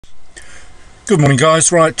Good morning,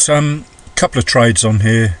 guys. Right, couple of trades on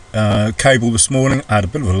here. Cable this morning, I had a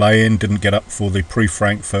bit of a lay-in, didn't get up for the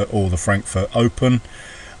pre-Frankfurt or the Frankfurt Open.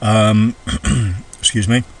 Excuse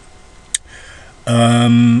me.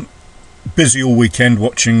 Busy all weekend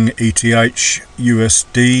watching ETH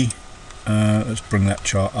USD. Let's bring that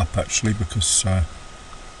chart up actually, because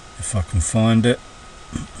if I can find it.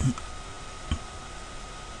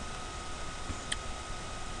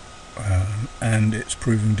 And it's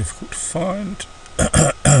proving difficult to find.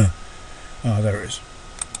 There it is.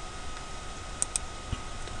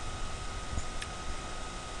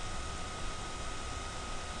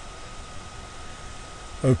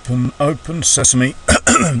 Open sesame.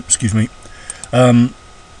 Excuse me. I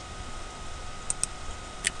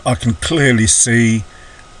can clearly see,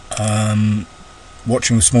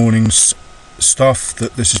 watching this morning's stuff,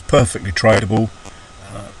 that this is perfectly tradable.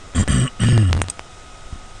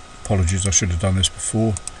 Apologies, I should have done this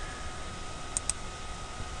before.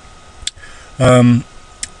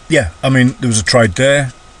 Yeah, I mean, there was a trade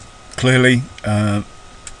there, clearly.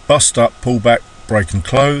 Bust up, pullback, break and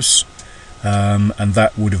close. And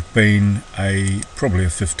that would have been probably a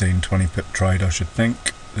 15-20 pip trade, I should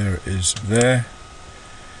think. There it is there.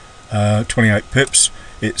 28 pips.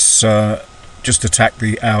 It's just attacked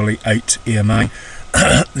the hourly 8 EMA.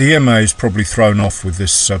 The EMA is probably thrown off with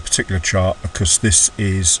this particular chart, because this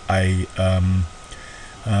is a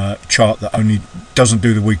chart that only doesn't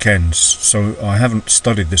do the weekends. So I haven't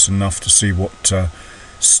studied this enough to see what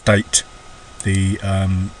state the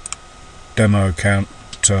demo account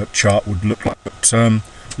chart would look like. But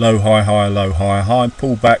low, high, high, low, high, high,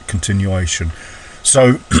 pull back, continuation.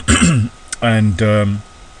 So and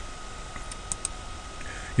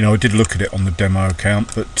you know, I did look at it on the demo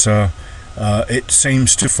account, but it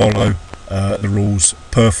seems to follow the rules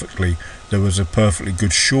perfectly. There was a perfectly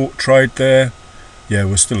good short trade there. Yeah,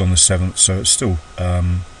 we're still on the 7th, so it's still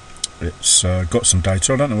it's got some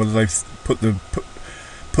data. I don't know whether they've put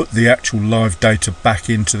the actual live data back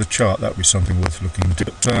into the chart. That would be something worth looking into.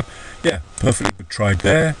 But yeah, perfectly good trade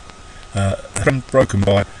there. Broken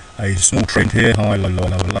by a small trend here, high, low, low,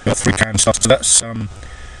 low, low. Got 3 candles. So that's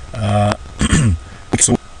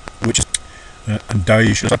which is and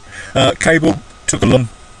days. Cable took a long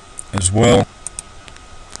as well.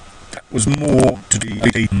 That was more to do.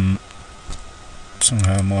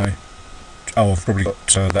 Somehow I've probably got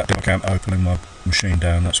that demo account open in my machine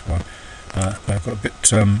down. That's why. I've got a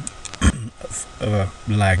bit of a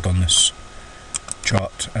lag on this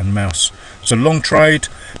chart and mouse. So long trade.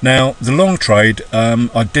 Now the long trade,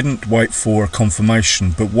 I didn't wait for a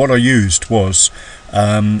confirmation, but what I used was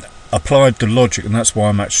applied the logic, and that's why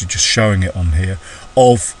I'm actually just showing it on here,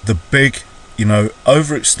 of the big, you know,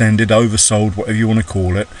 overextended, oversold, whatever you want to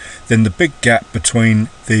call it, then the big gap between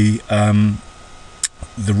the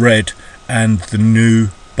red and the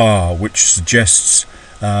new bar, which suggests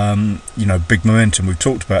you know, big momentum. We've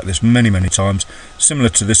talked about this many times, similar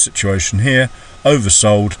to this situation here.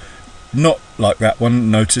 Oversold, not like that one.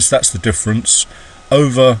 Notice that's the difference.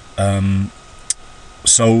 Over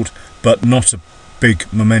sold, but not a big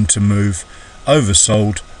momentum move.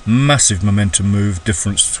 Oversold, massive momentum move.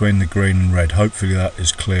 Difference between the green and red. Hopefully that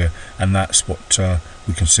is clear, and that's what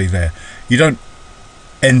we can see there. You don't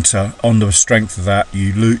enter on the strength of that.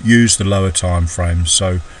 You use the lower time frames,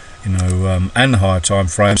 so you know, and the higher time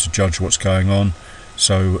frames to judge what's going on.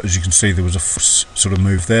 So as you can see, there was a sort of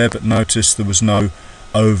move there, but notice there was no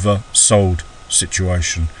oversold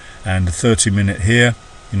situation. And the 30-minute here,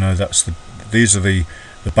 you know, these are the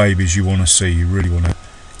babies you want to see, you really want to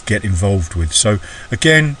get involved with. So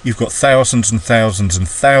again, you've got thousands and thousands and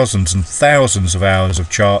thousands and thousands of hours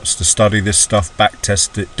of charts to study this stuff, back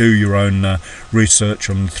test it, do your own research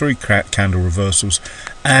on the 3 candle reversals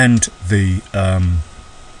and the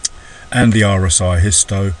RSI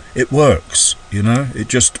histo. It works, you know, it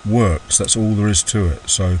just works. That's all there is to it.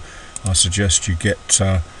 So I suggest you get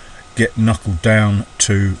knuckled down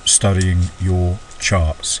to studying your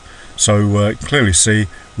charts. So clearly see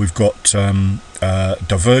we've got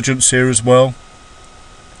divergence here as well.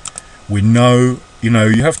 We know, you know,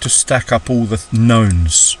 you have to stack up all the known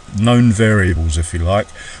variables, if you like.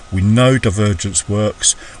 We know divergence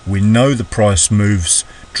works. We know the price moves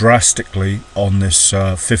drastically on this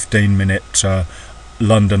 15-minute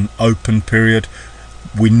London open period.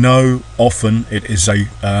 We know often it is a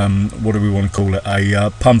what do we want to call it, a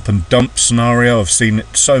pump and dump scenario. I've seen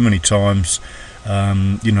it so many times.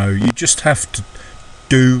 You know, you just have to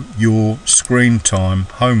do your screen time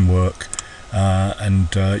homework, and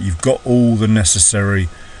you've got all the necessary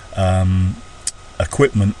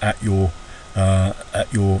equipment at your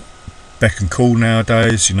beck and call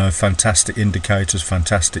nowadays, you know, fantastic indicators,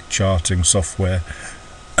 fantastic charting software.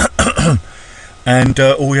 And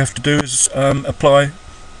all you have to do is apply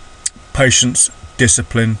patience,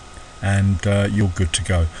 discipline, and you're good to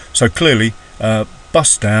go. So clearly,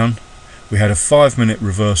 bust down. We had a 5-minute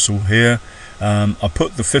reversal here. I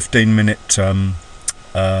put the 15-minute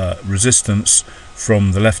resistance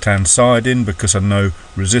from the left hand side in because I know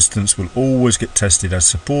resistance will always get tested as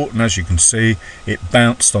support, and as you can see, it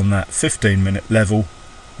bounced on that 15-minute level.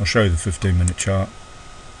 I'll show you the 15-minute chart.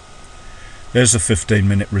 There's the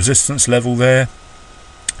 15-minute resistance level there,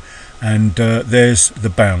 and there's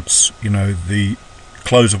the bounce, you know, the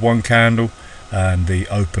close of one candle and the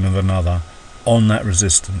open of another on that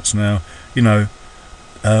resistance. Now, you know,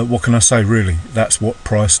 what can I say really? That's what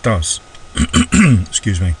price does.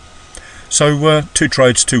 Excuse me. So 2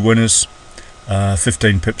 trades, 2 winners,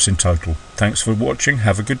 15 pips in total. Thanks for watching.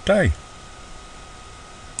 Have a good day.